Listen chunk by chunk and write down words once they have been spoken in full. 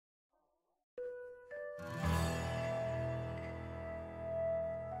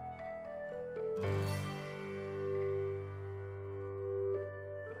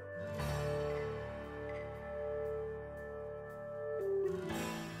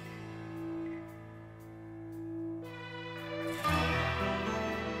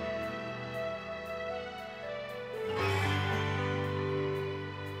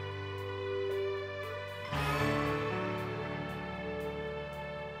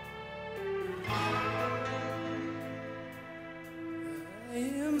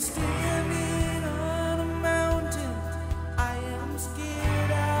standing on a mountain. I am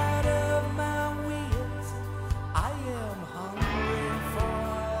scared out of my wits. I am hungry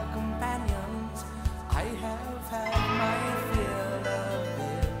for companions. I have had my fill of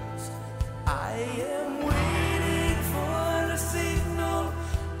this. I am waiting for a signal.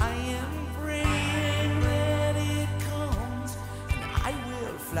 I am praying that it comes, and I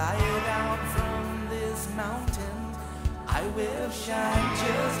will fly down from this mountain. I will shine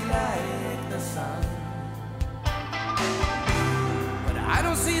just like the sun. But I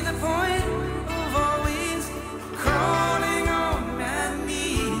don't see the point of always crawling on my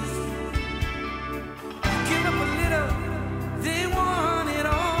knees. Give up a little, they want it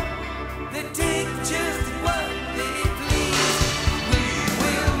all. They take just what they please. We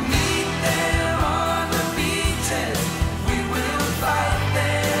will meet them on the beaches. We will fight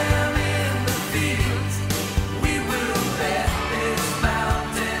them in the fields. We will let this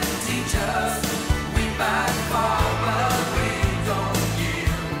mountain teach us. We might fall, but we don't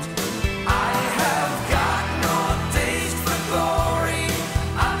yield. I have got no taste for glory.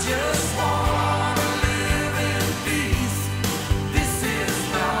 I just want to live in peace. This is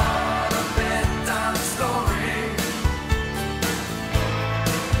not a bedtime story.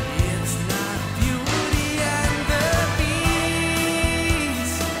 It's not Beauty and the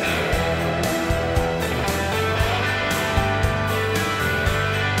Beast.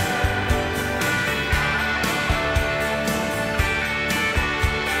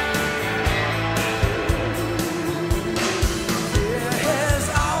 There has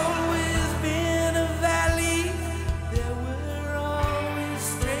always been a valley. There were always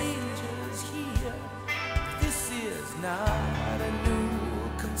strangers here. This is not a new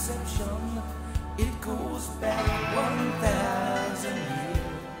conception. It goes back 1,000 years.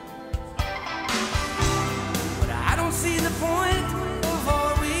 But I don't see the point of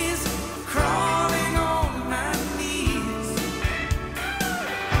always crawling on my knees.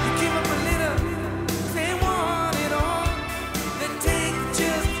 You give up a little, they want it all. They take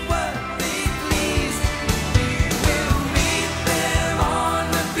just what they please. We will meet them on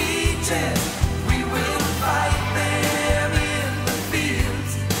the beaches. We will fight them in the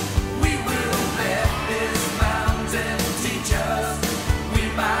fields. We will let this mountain teach us. We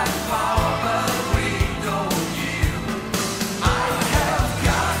might fall, but we don't yield. I have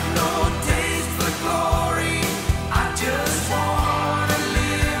got no taste for glory. I just want to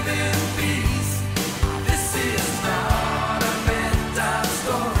live in peace. This is not a bedtime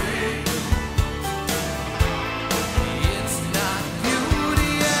story. It's not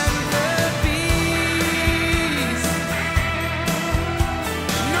Beauty and the Beast.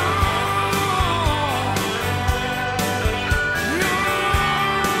 No, no.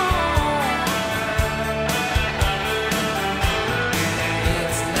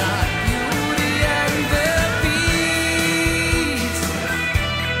 It's not Beauty and the Beast.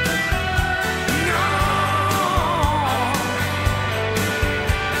 No,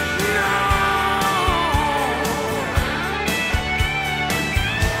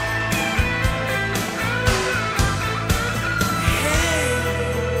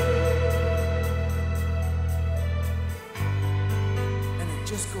 and it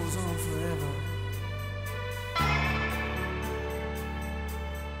just goes on forever.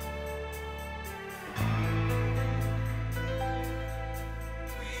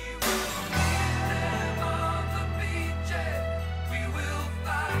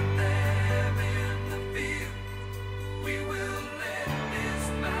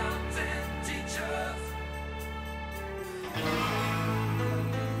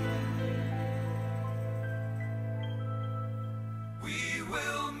 We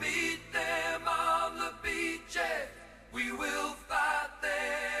will meet them on the beaches. We will fight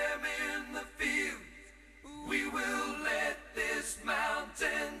them in the fields. We will let this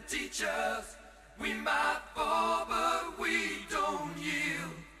mountain teach us. We might fall, but